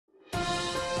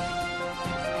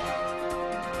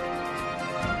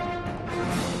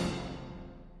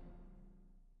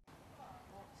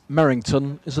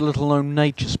Merrington is a little-known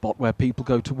nature spot where people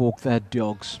go to walk their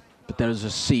dogs, but there is a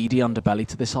seedy underbelly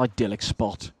to this idyllic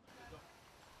spot.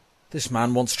 This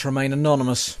man wants to remain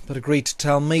anonymous, but agreed to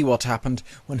tell me what happened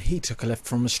when he took a lift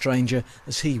from a stranger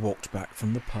as he walked back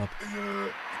from the pub. He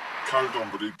carried on,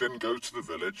 but he didn't go to the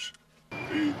village.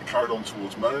 He carried on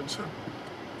towards Merrington.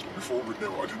 Before we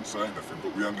knew it, I didn't say anything,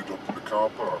 but we ended up in the car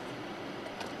park.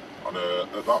 And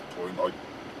at that point, I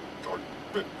got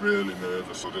a bit really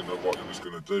nervous. I didn't know what he was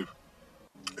going to do.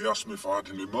 He asked me if I had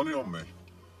any money on me.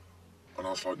 And I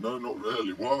was like, no, not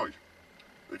really, why?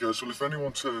 He goes, well, if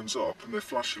anyone turns up and they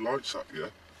flash your lights at you,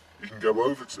 you can go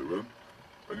over to them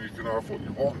and you can have what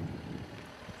you want.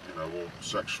 You know, all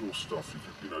sexual stuff,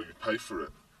 you pay for it.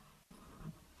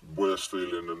 Worst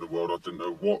feeling in the world. I didn't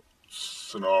know what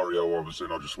scenario I was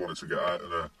in. I just wanted to get out of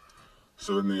there.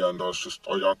 So in the end, I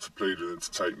had to plead with him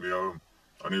to take me home.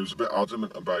 And he was a bit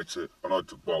adamant about it. And I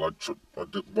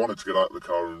wanted to get out of the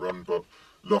car and run, but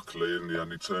luckily in the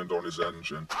end he turned on his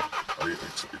engine and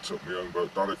he took me home.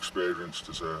 But that experience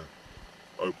has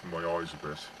opened my eyes a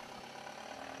bit.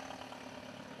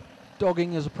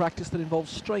 Dogging is a practice that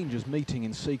involves strangers meeting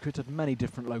in secret at many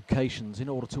different locations in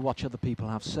order to watch other people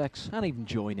have sex and even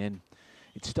join in.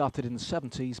 It started in the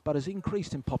 70s but has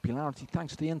increased in popularity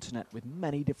thanks to the internet, with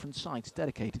many different sites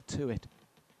dedicated to it.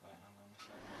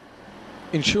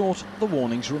 In short, the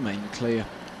warnings remain clear.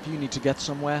 If you need to get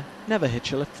somewhere, never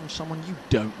hitch a lift from someone you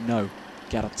don't know.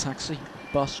 Get a taxi,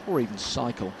 bus or even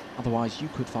cycle, otherwise you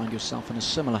could find yourself in a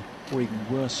similar or even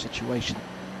worse situation.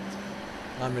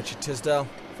 I'm Richard Tisdale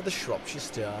for the Shropshire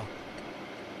Star.